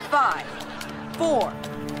5, 4,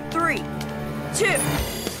 3, 2.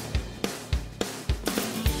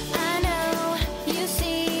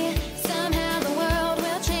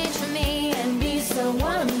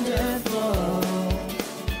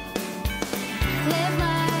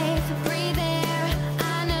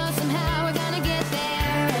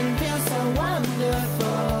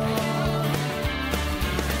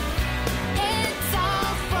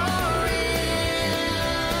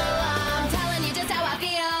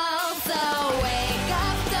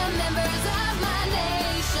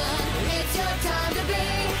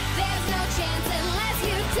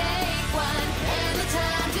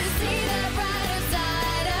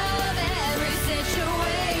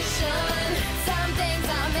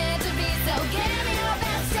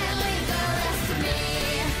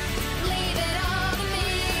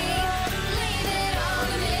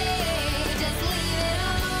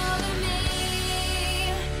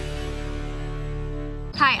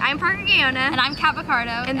 Hi, I'm Parker Gayona. And I'm Kat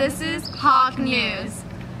Picardo. And this is Hawk News.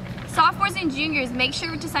 Sophomores and juniors, make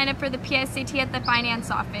sure to sign up for the PSAT at the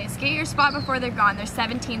finance office. Get your spot before they're gone. There's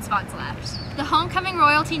 17 spots left. The Homecoming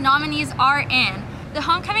Royalty nominees are in. The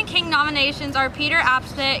Homecoming King nominations are Peter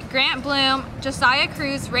Apspit, Grant Bloom, Josiah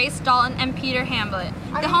Cruz, Race Dalton, and Peter Hamblett.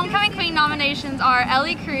 The Homecoming Queen nominations are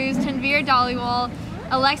Ellie Cruz, Tanvir Dhaliwal,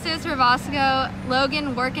 Alexis Ravasco,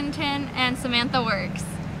 Logan Workington, and Samantha Works.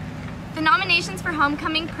 The nominations for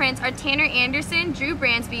Homecoming Prince are Tanner Anderson, Drew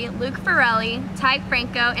Bransby, Luke Farrelly, Ty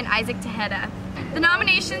Franco, and Isaac Tejeda. The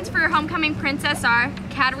nominations for Homecoming Princess are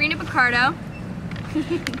Katarina Picardo,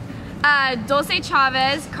 Dulce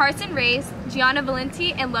Chavez, CARSYN Race, Gianna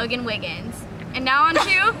Valenti, and Logan Wiggins. And now on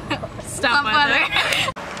to Stuff Weather.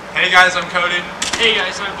 Hey guys, I'm Cody. Hey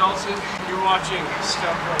guys, I'm Dalton. You're watching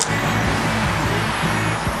Stuff Weather.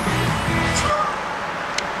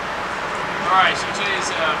 Alright, so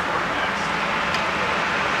today's forecast.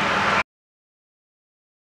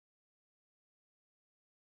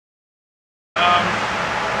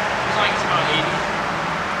 Looks like it's about 80.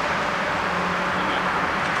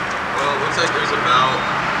 Well, it looks like there's about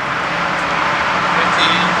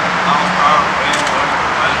 15 miles per hour wind blowing from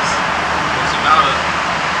the west. There's about a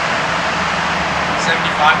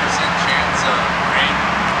 75% chance of rain.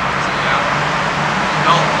 So yeah.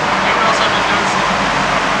 No, anyone else have been noticing?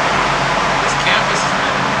 This campus has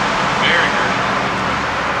been very dirty.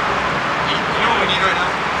 You know what we need right now?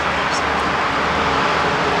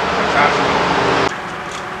 Trash.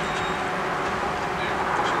 Dude,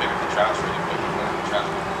 we should pick up the trash really quick and put it in the trash.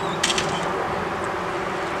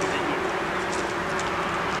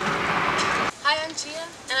 Hi, I'm Chia.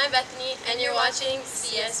 And I'm Bethany, and you're watching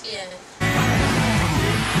CSBN.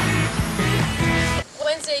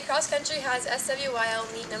 Wednesday, cross country has SWYL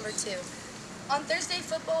meet number 2. On Thursday,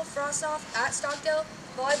 football frost-off at Stockdale,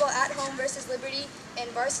 volleyball at home versus Liberty, and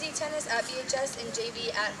varsity tennis at BHS and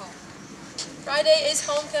JV at home. Friday is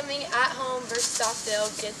homecoming at home versus Stockdale.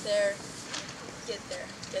 Get there.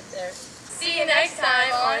 See you next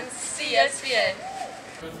time on CSBN.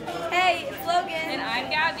 Hey, it's Logan. And I'm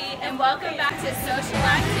Gabby. And welcome back to Social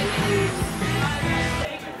Activities.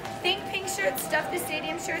 Think Pink shirts, Stuff the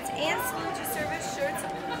Stadium shirts, and Spooky Service shirts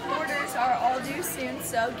orders are all due soon,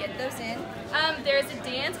 so get those in. There's a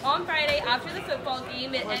dance on Friday after the football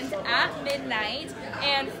game. It ends at midnight.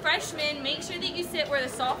 And freshmen, make sure that you sit where the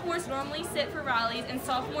sophomores normally sit for rallies, and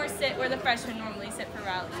sophomores sit where the freshmen normally sit for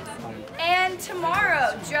rallies. And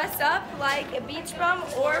tomorrow, dress up like a beach bum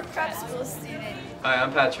or prep school student. Hi,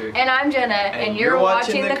 I'm Patrick. And I'm Jenna, and you're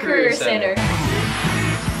watching the Career Center.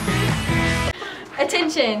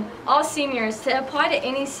 Attention, all seniors, to apply to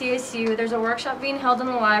any CSU, there's a workshop being held in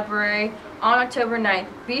the library on October 9th.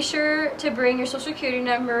 Be sure to bring your social security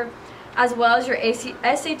number as well as your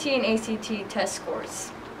SAT and ACT test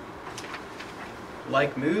scores.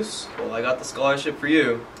 Like Moose? Well, I got the scholarship for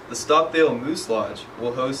you. The Stockdale Moose Lodge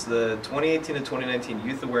will host the 2018 to 2019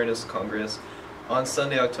 Youth Awareness Congress on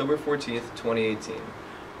Sunday, October 14th, 2018.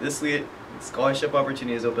 This scholarship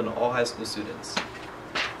opportunity is open to all high school students.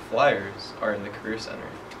 Flyers are in the Career Center.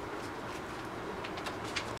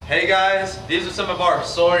 Hey guys, these are some of our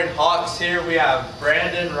soaring Hawks here. We have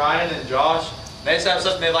Brandon, Ryan, and Josh. They just have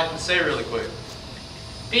something they'd like to say really quick.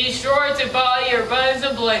 Be sure to buy your buttons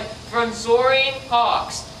and bling from Soaring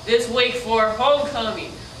Hawks this week for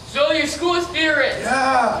homecoming. Show your school spirit.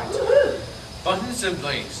 Yeah! Buttons and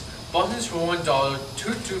blings. Buttons for $1,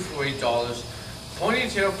 tutu for $8,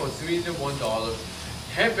 ponytail for $3 to $1,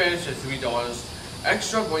 headbands for $3,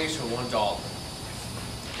 extra blings for $1.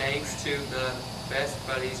 Thanks to the best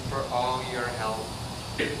buddies for all your help.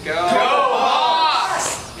 Go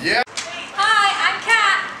Hawks! Yeah! Hi, I'm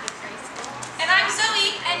Kat. And I'm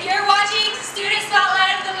Zoe, and you're watching Student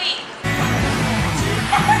Spotlight of the Week.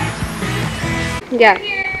 Yeah.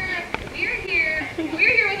 We're here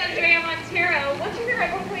with Andrea Montero. What's your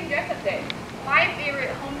favorite homecoming dress-up day? My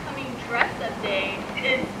favorite homecoming dress-up day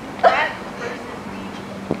is Brett versus Beach.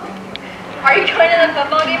 Are you going to the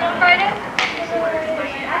football game on Friday?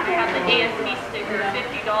 I have the ASB sticker,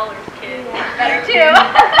 $50, kid. Better too.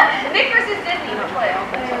 Nick versus Disney. Which one?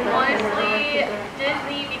 Honestly,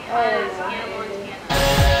 Disney because Hannah Montana.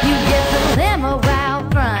 You get the limo out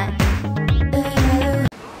front.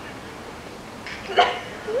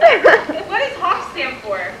 What does HAWK stand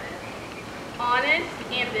for? Honest,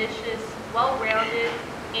 ambitious, well-rounded,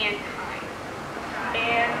 and kind.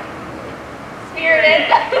 And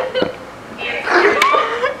spirited. And spirited.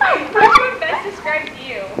 Which one best describes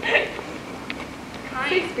you?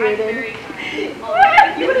 Kind. I'm very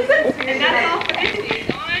kind. You would have said spirited. And that's